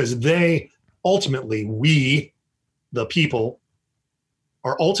citizens, because they ultimately, we, the people,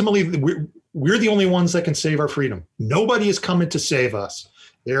 are ultimately, we're the only ones that can save our freedom. Nobody is coming to save us.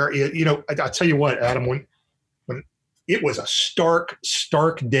 I tell you what, Adam, when it was a stark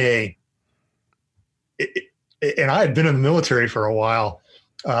day, and I had been in the military for a while,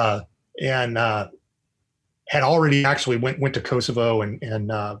 and had already actually went to Kosovo and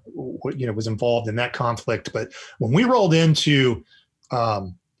was involved in that conflict. But when we rolled into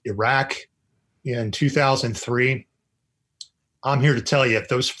Iraq in 2003, I'm here to tell you,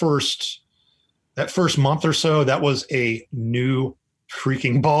 that first month or so, that was a new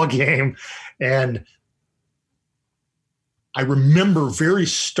freaking ball game. And I remember very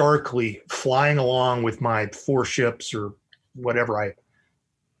starkly flying along with my 4 ships or whatever I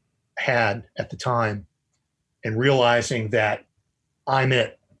had at the time, and realizing that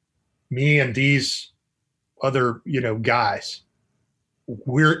me and these other, guys,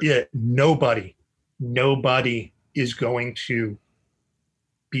 we're it. Nobody is going to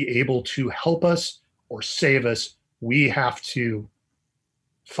be able to help us or save us. We have to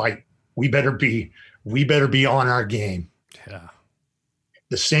fight. We better be on our game. Yeah.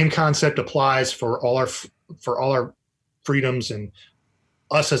 The same concept applies for all our freedoms and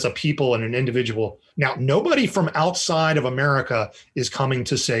us as a people and an individual. Now, nobody from outside of America is coming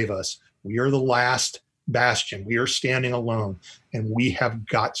to save us. We are the last bastion. We are standing alone, and we have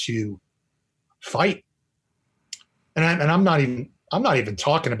got to fight. And I'm not even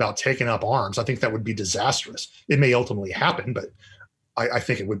talking about taking up arms. I think that would be disastrous. It may ultimately happen, but I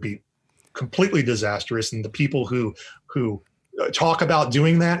think it would be completely disastrous. And the people who talk about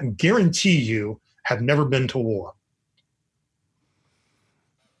doing that, guarantee you, have never been to war.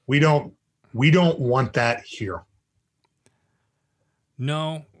 We don't want that here.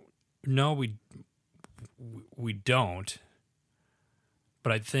 No, we don't.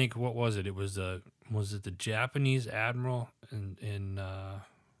 But I think, what was it? It was the Japanese admiral in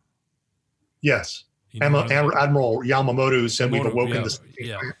yes. Admiral Yamamoto said we've awoken this.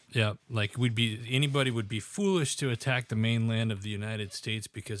 Yeah. Like anybody would be foolish to attack the mainland of the United States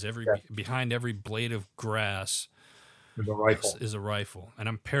because behind every blade of grass is a rifle. And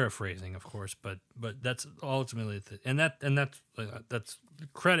I'm paraphrasing, of course, but that's ultimately that's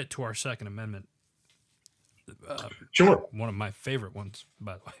credit to our Second Amendment. Sure, one of my favorite ones,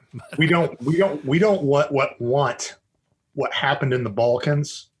 by the way. we don't want what happened in the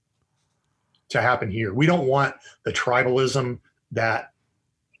Balkans to happen here. We don't want the tribalism that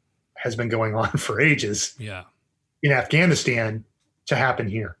has been going on for ages in Afghanistan to happen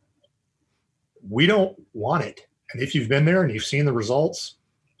here. We don't want it. And if you've been there and you've seen the results,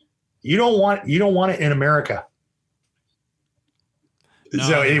 you don't want it in America. No,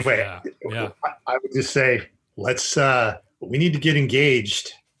 so anyway, I would just say we need to get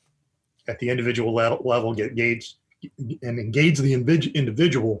engaged at the individual level, get engaged and engage the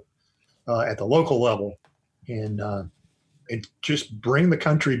individual at the local level, and just bring the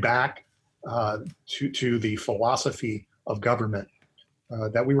country back to the philosophy of government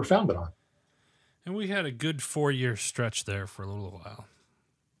that we were founded on. And we had a good 4-year stretch there for a little while.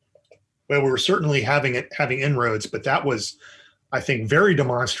 Well, we were certainly having inroads, but that was, I think, very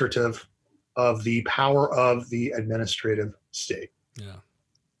demonstrative of the power of the administrative state. Yeah.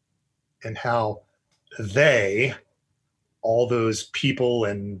 And how all those people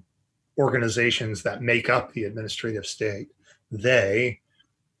and organizations that make up the administrative state, they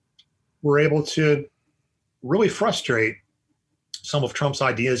were able to really frustrate some of Trump's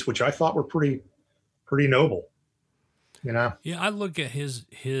ideas, which I thought were pretty noble. Yeah, I look at his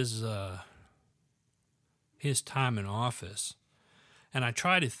time in office, and I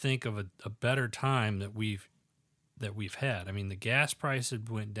try to think of a better time that we've had. I mean, the gas price had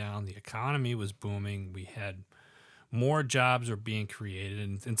went down, the economy was booming, we had more jobs are being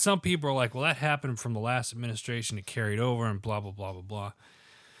created, and some people are like, well, that happened from the last administration, it carried over, and blah blah blah blah blah.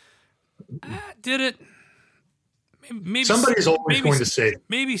 Did it? Maybe somebody's always going to say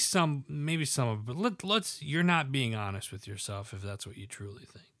maybe some of it, but you're not being honest with yourself if that's what you truly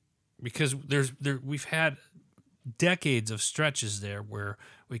think, because we've had decades of stretches there where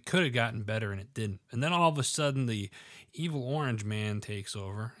we could have gotten better and it didn't, and then all of a sudden the evil orange man takes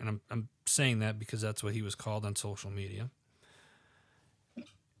over, and I'm saying that because that's what he was called on social media,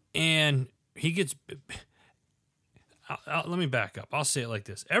 and he gets. Let me back up. I'll say it like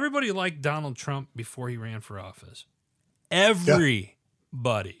this: everybody liked Donald Trump before he ran for office. Everybody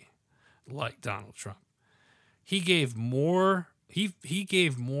liked Donald Trump. He gave more. He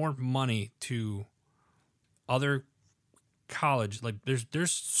gave more money to other college. Like there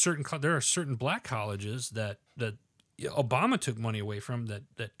are certain black colleges that Obama took money away from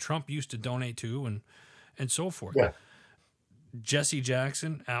that Trump used to donate to and so forth. Yeah. Jesse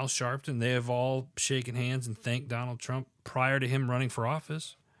Jackson, Al Sharpton, they have all shaken hands and thanked Donald Trump prior to him running for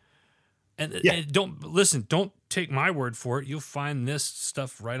office. And don't take my word for it. You'll find this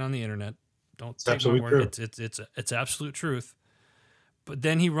stuff right on the internet. Don't take my word. It's absolute truth. But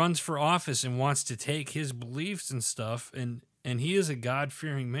then he runs for office and wants to take his beliefs and stuff, and he is a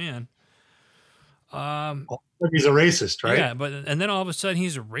God-fearing man. He's a racist, right? Yeah, and then all of a sudden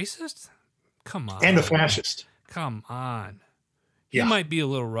he's a racist? Come on. And a fascist. Come on. He might be a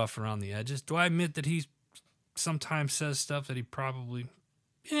little rough around the edges. Do I admit that he sometimes says stuff that he probably...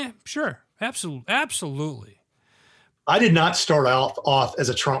 Yeah, sure. Absolutely. I did not start off as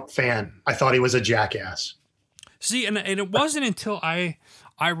a Trump fan. I thought he was a jackass. See, and it wasn't until I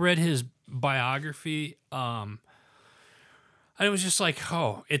read his biography, and it was just like,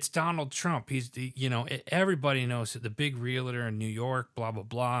 oh, it's Donald Trump. He's everybody knows it, the big realtor in New York, blah blah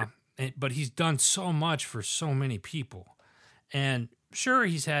blah. But he's done so much for so many people, and sure,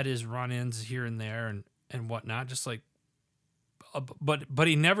 he's had his run-ins here and there and whatnot. Just like, but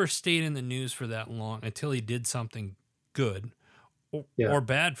he never stayed in the news for that long until he did something good. Or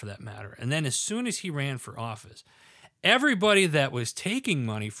bad for that matter. And then as soon as he ran for office, everybody that was taking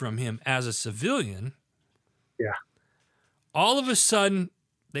money from him as a civilian, Yeah. all of a sudden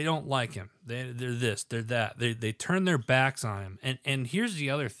they don't like him. They're this, they're that. They turn their backs on him. And here's the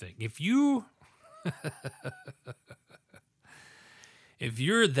other thing. If you're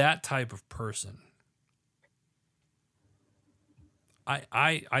that type of person,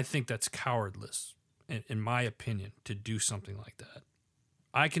 I think that's cowardless, in my opinion, to do something like that.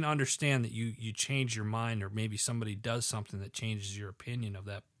 I can understand that you change your mind, or maybe somebody does something that changes your opinion of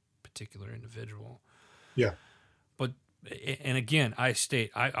that particular individual. Yeah. But, and again, I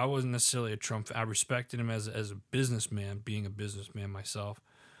state, I wasn't necessarily a Trump. I respected him as a businessman, being a businessman myself.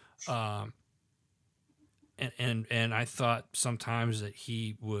 And I thought sometimes that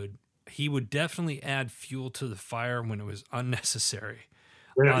he would definitely add fuel to the fire when it was unnecessary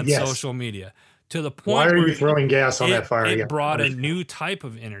on social media. To the point why are where you throwing gas on that fire? It brought a new type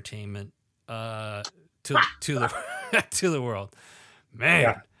of entertainment to the to the world, man.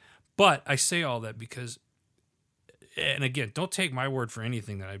 Yeah. But I say all that because, and again, don't take my word for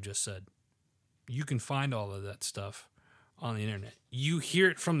anything that I've just said. You can find all of that stuff on the internet. You hear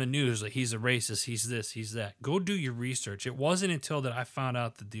it from the news, like he's a racist, he's this, he's that. Go do your research. It wasn't until that I found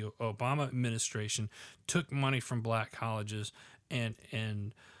out that the Obama administration took money from black colleges and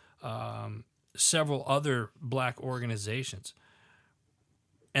several other black organizations.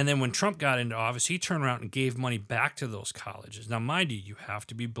 And then when Trump got into office, he turned around and gave money back to those colleges. Now, mind you, you have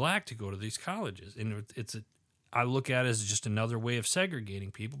to be black to go to these colleges. And I look at it as just another way of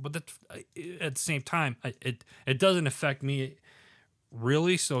segregating people. But at the same time, it doesn't affect me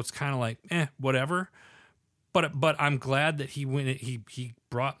really. So it's kind of like, whatever. But I'm glad that he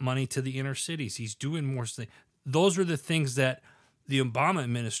brought money to the inner cities. He's doing more things. Those are the things that the Obama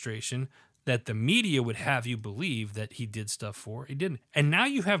administration, that the media would have you believe that he did stuff for. He didn't. And now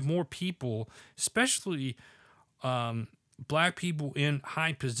you have more people, especially black people in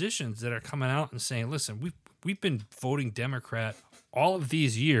high positions, that are coming out and saying, listen, we've been voting Democrat all of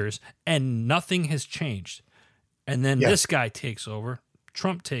these years and nothing has changed. And then this guy takes over,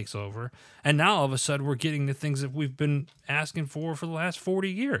 Trump takes over, and now all of a sudden we're getting the things that we've been asking for the last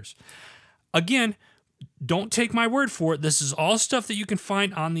 40 years. Again, don't take my word for it. This is all stuff that you can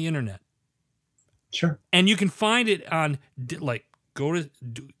find on the internet. Sure. And you can find it on, like,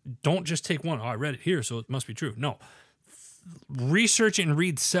 don't just take one. Oh, I read it here, so it must be true. No. Research and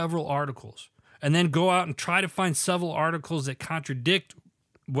read several articles. And then go out and try to find several articles that contradict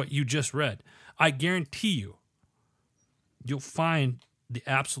what you just read. I guarantee you'll find the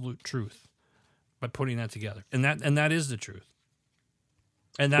absolute truth by putting that together. And that is the truth.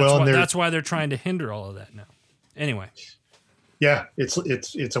 And that's why they're trying to hinder all of that now. Anyway. Yeah, it's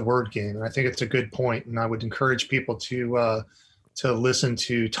a word game, and I think it's a good point. And I would encourage people to listen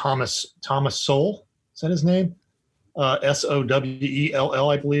to Thomas Sowell. Is that his name? Sowell,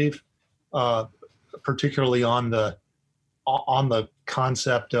 I believe. Particularly on the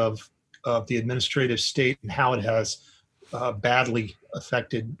concept of the administrative state and how it has badly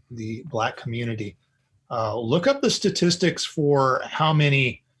affected the black community. Look up the statistics for how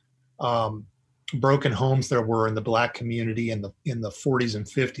many broken homes there were in the black community in the 40s and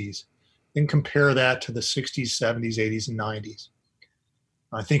 50s, and compare that to the 60s, 70s, 80s, and 90s.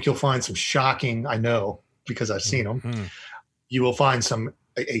 I think you'll find some shocking, I know because I've seen them, you will find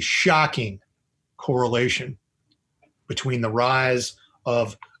a shocking correlation between the rise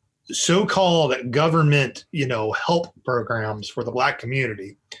of so-called government, help programs for the black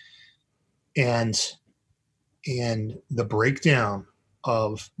community and the breakdown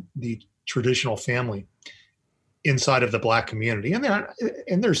of the traditional family inside of the black community.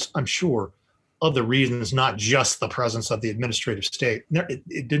 And there's, I'm sure, other reasons, not just the presence of the administrative state.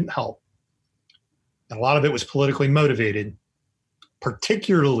 It didn't help. And a lot of it was politically motivated,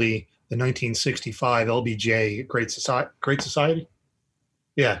 particularly the 1965 LBJ Great Society.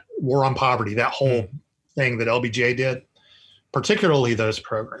 Yeah, War on Poverty, that whole thing that LBJ did, particularly those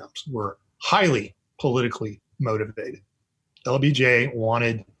programs were highly politically motivated. LBJ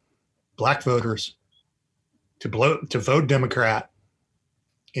wanted black voters to vote Democrat,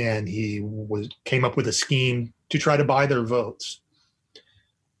 and he came up with a scheme to try to buy their votes.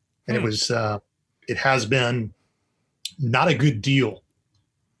 And it has been not a good deal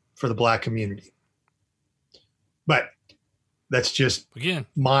for the black community. But that's just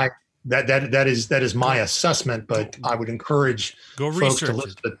that is my assessment. But I would encourage folks to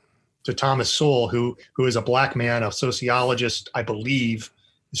listen to Thomas Sowell, who is a black man, a sociologist, I believe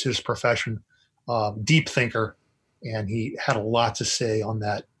is his profession, deep thinker, and he had a lot to say on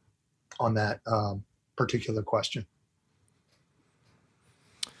that particular question.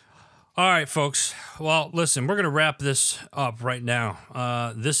 All right, folks. Well, listen, we're going to wrap this up right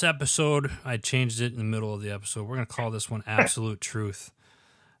now. This episode, I changed it in the middle of the episode. We're going to call this one Absolute Truth.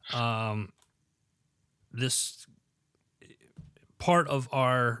 This part of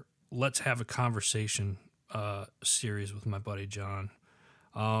our Let's Have a Conversation series with my buddy John.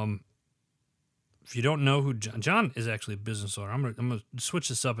 If you don't know who John is, actually a business owner. I'm gonna switch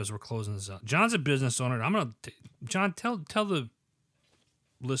this up as we're closing this out. John's a business owner. John, tell the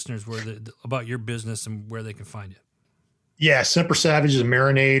listeners about your business and where they can find you. Yeah, Semper Savage is a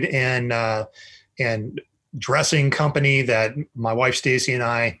marinade and dressing company that my wife Stacy and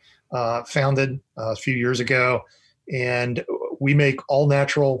I founded a few years ago, and we make all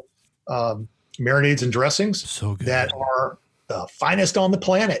natural marinades and dressings So good. that are the finest on the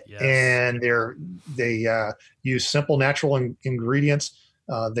planet. Yes. And they use simple natural ingredients.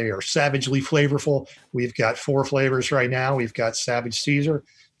 They are savagely flavorful. We've got 4 flavors right now. We've got Savage Caesar,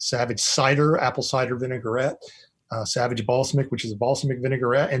 Savage Cider, apple cider vinaigrette, Savage Balsamic, which is a balsamic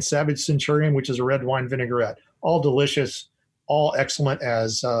vinaigrette, and Savage Centurion, which is a red wine vinaigrette. All delicious, all excellent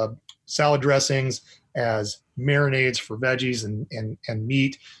as salad dressings, as marinades for veggies and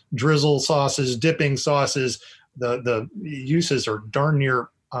meat, drizzle sauces, dipping sauces. The uses are darn near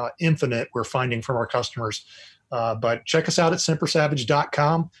infinite, we're finding from our customers. But check us out at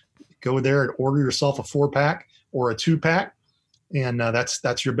sempersavage.com. Go there and order yourself a 4-pack or a 2-pack. And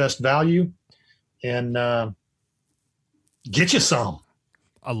that's your best value. And get you some.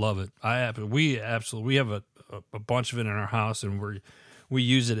 I love it. We have a bunch of it in our house, and we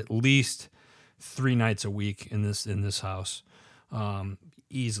use it at least 3 nights a week in this house.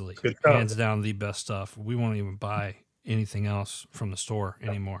 Easily, hands down, the best stuff. We won't even buy anything else from the store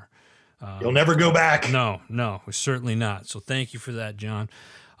anymore. You'll never go back. No, certainly not. So thank you for that, John.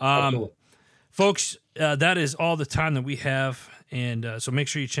 Folks, that is all the time that we have. And so make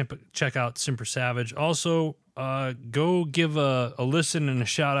sure you check out Semper Savage. Also, go give a listen and a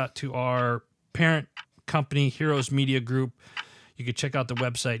shout out to our parent company, Heroes Media Group. You can check out the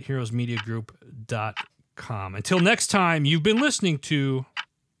website, heroesmediagroup.com. Until next time, you've been listening to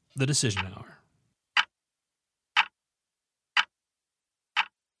The Decision Hour.